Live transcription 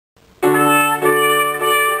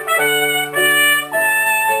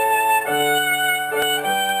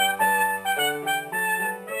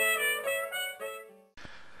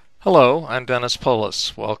Hello, I'm Dennis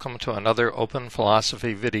Polis. Welcome to another Open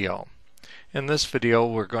Philosophy video. In this video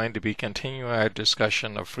we're going to be continuing our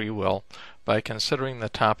discussion of free will by considering the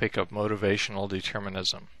topic of motivational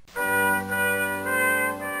determinism.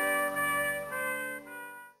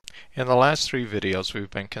 In the last three videos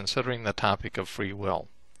we've been considering the topic of free will.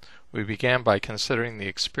 We began by considering the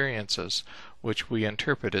experiences which we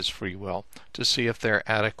interpret as free will to see if they're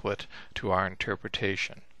adequate to our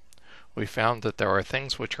interpretation. We found that there are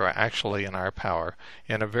things which are actually in our power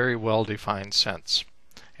in a very well-defined sense,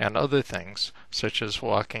 and other things, such as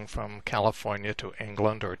walking from California to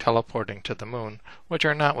England or teleporting to the moon, which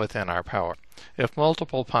are not within our power. If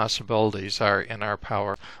multiple possibilities are in our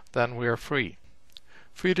power, then we are free.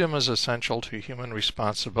 Freedom is essential to human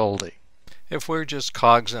responsibility. If we're just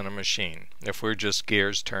cogs in a machine, if we're just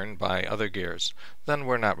gears turned by other gears, then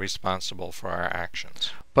we're not responsible for our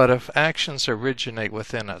actions. But if actions originate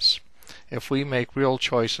within us, if we make real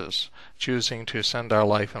choices, choosing to send our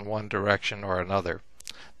life in one direction or another,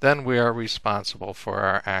 then we are responsible for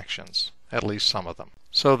our actions, at least some of them.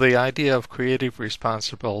 So the idea of creative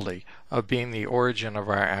responsibility, of being the origin of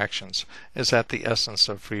our actions, is at the essence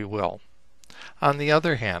of free will. On the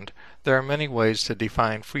other hand, there are many ways to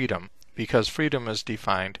define freedom, because freedom is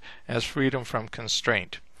defined as freedom from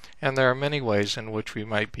constraint, and there are many ways in which we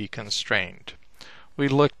might be constrained. We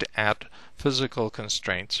looked at physical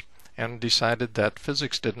constraints and decided that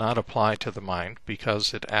physics did not apply to the mind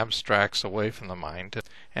because it abstracts away from the mind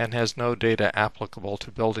and has no data applicable to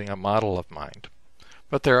building a model of mind.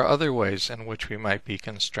 But there are other ways in which we might be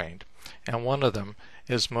constrained, and one of them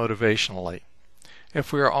is motivationally.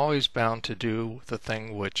 If we are always bound to do the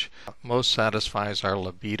thing which most satisfies our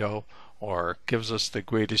libido, or gives us the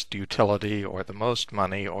greatest utility, or the most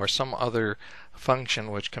money, or some other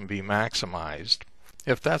function which can be maximized,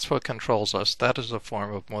 if that's what controls us, that is a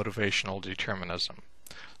form of motivational determinism.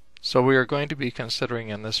 So we are going to be considering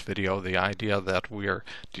in this video the idea that we are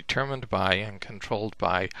determined by and controlled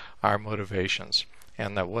by our motivations,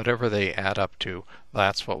 and that whatever they add up to,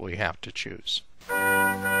 that's what we have to choose.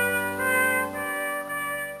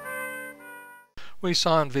 We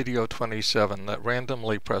saw in video 27 that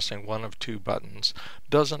randomly pressing one of two buttons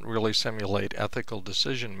doesn't really simulate ethical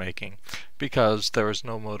decision making because there is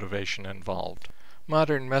no motivation involved.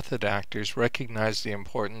 Modern method actors recognize the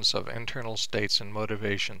importance of internal states and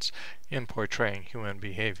motivations in portraying human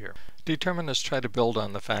behavior. Determinists try to build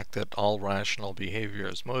on the fact that all rational behavior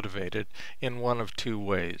is motivated in one of two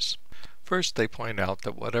ways. First, they point out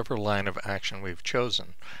that whatever line of action we've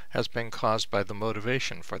chosen has been caused by the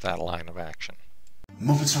motivation for that line of action.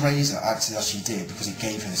 Mother Teresa acted as she did because it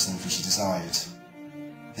gave her something she desired.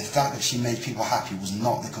 The fact that she made people happy was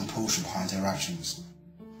not the compulsion behind her actions.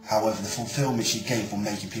 However, the fulfillment she gained from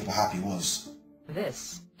making people happy was.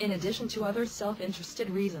 This, in addition to other self-interested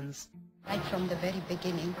reasons. Right from the very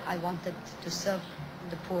beginning, I wanted to serve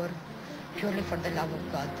the poor purely for the love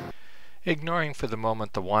of God. Ignoring for the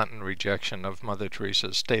moment the wanton rejection of Mother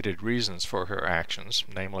Teresa's stated reasons for her actions,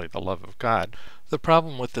 namely the love of God, the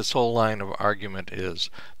problem with this whole line of argument is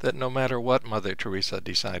that no matter what Mother Teresa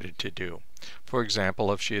decided to do, for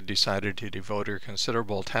example, if she had decided to devote her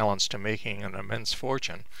considerable talents to making an immense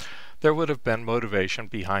fortune, there would have been motivation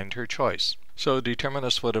behind her choice. So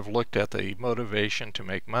determinists would have looked at the motivation to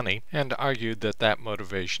make money and argued that that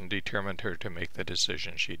motivation determined her to make the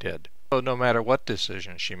decision she did. So no matter what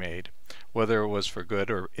decision she made, whether it was for good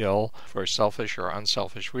or ill, for selfish or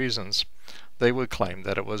unselfish reasons, they would claim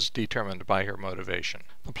that it was determined by her motivation.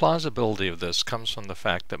 The plausibility of this comes from the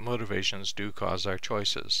fact that motivations do cause our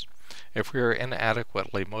choices. If we are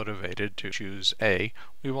inadequately motivated to choose A,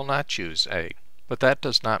 we will not choose A. But that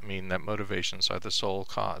does not mean that motivations are the sole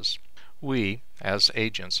cause. We, as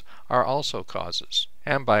agents, are also causes,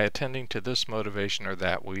 and by attending to this motivation or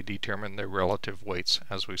that, we determine their relative weights,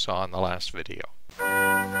 as we saw in the last video.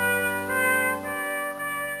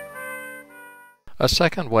 A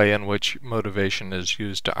second way in which motivation is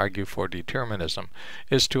used to argue for determinism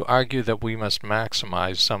is to argue that we must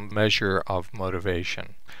maximize some measure of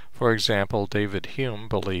motivation. For example, David Hume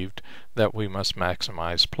believed that we must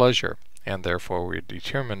maximize pleasure, and therefore we are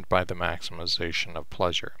determined by the maximization of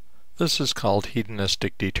pleasure. This is called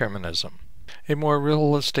hedonistic determinism. A more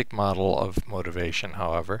realistic model of motivation,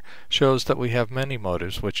 however, shows that we have many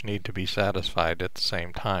motives which need to be satisfied at the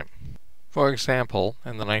same time. For example,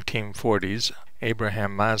 in the 1940s,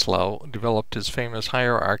 Abraham Maslow developed his famous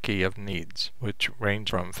hierarchy of needs, which range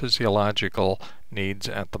from physiological needs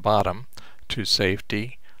at the bottom to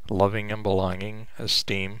safety, loving and belonging,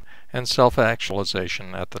 esteem, and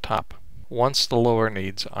self-actualization at the top. Once the lower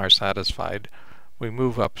needs are satisfied, we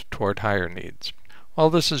move up toward higher needs. While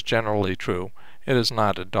this is generally true, It is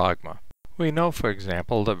not a dogma. We know, for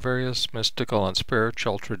example, that various mystical and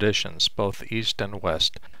spiritual traditions, both East and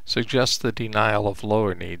West, suggest the denial of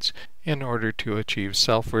lower needs in order to achieve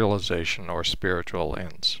self-realization or spiritual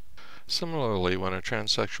ends. Similarly, when a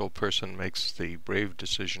transsexual person makes the brave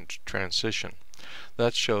decision to transition,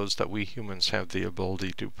 that shows that we humans have the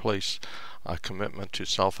ability to place a commitment to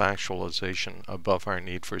self-actualization above our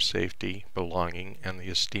need for safety, belonging, and the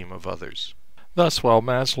esteem of others. Thus, while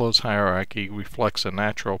Maslow's hierarchy reflects a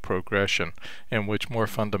natural progression in which more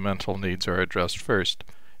fundamental needs are addressed first,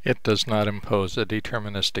 it does not impose a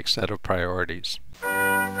deterministic set of priorities.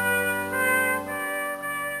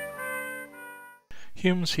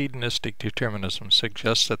 Hume's hedonistic determinism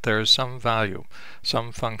suggests that there is some value,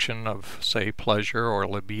 some function of, say, pleasure or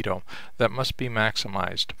libido, that must be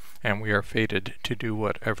maximized, and we are fated to do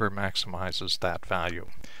whatever maximizes that value.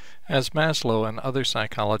 As Maslow and other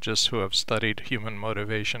psychologists who have studied human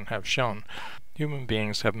motivation have shown, human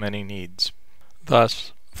beings have many needs.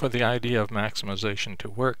 Thus, for the idea of maximization to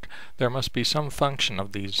work, there must be some function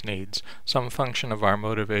of these needs, some function of our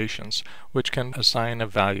motivations, which can assign a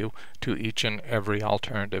value to each and every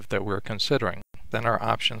alternative that we're considering. Then our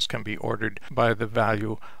options can be ordered by the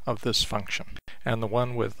value of this function, and the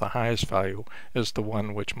one with the highest value is the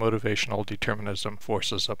one which motivational determinism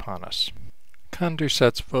forces upon us.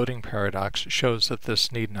 Condorcet's voting paradox shows that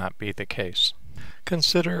this need not be the case.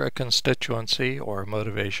 Consider a constituency or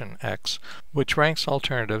motivation X, which ranks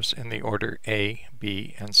alternatives in the order A,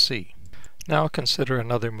 B, and C. Now consider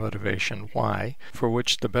another motivation Y, for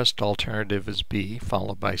which the best alternative is B,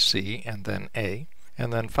 followed by C, and then A,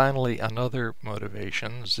 and then finally another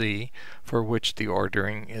motivation Z, for which the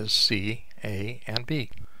ordering is C, A, and B.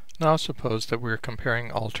 Now suppose that we're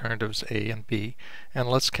comparing alternatives A and B, and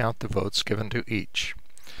let's count the votes given to each.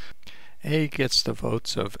 A gets the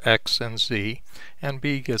votes of X and Z, and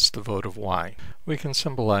B gets the vote of Y. We can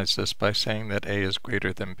symbolize this by saying that A is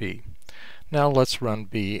greater than B. Now let's run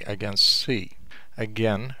B against C.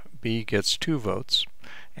 Again, B gets 2 votes,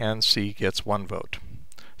 and C gets 1 vote.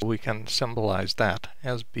 We can symbolize that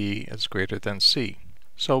as B is greater than C.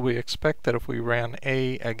 So we expect that if we ran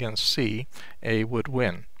A against C, A would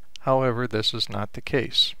win. However, this is not the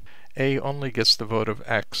case. A only gets the vote of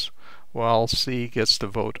X, while C gets the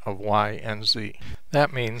vote of Y and Z.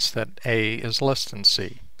 That means that A is less than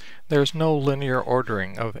C. There is no linear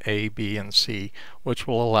ordering of A, B, and C which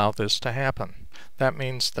will allow this to happen. That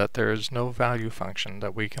means that there is no value function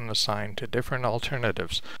that we can assign to different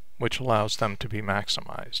alternatives which allows them to be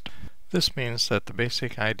maximized. This means that the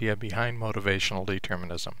basic idea behind motivational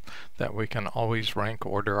determinism, that we can always rank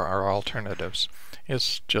order our alternatives,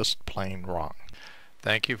 is just plain wrong.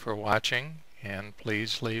 Thank you for watching, and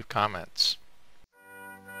please leave comments.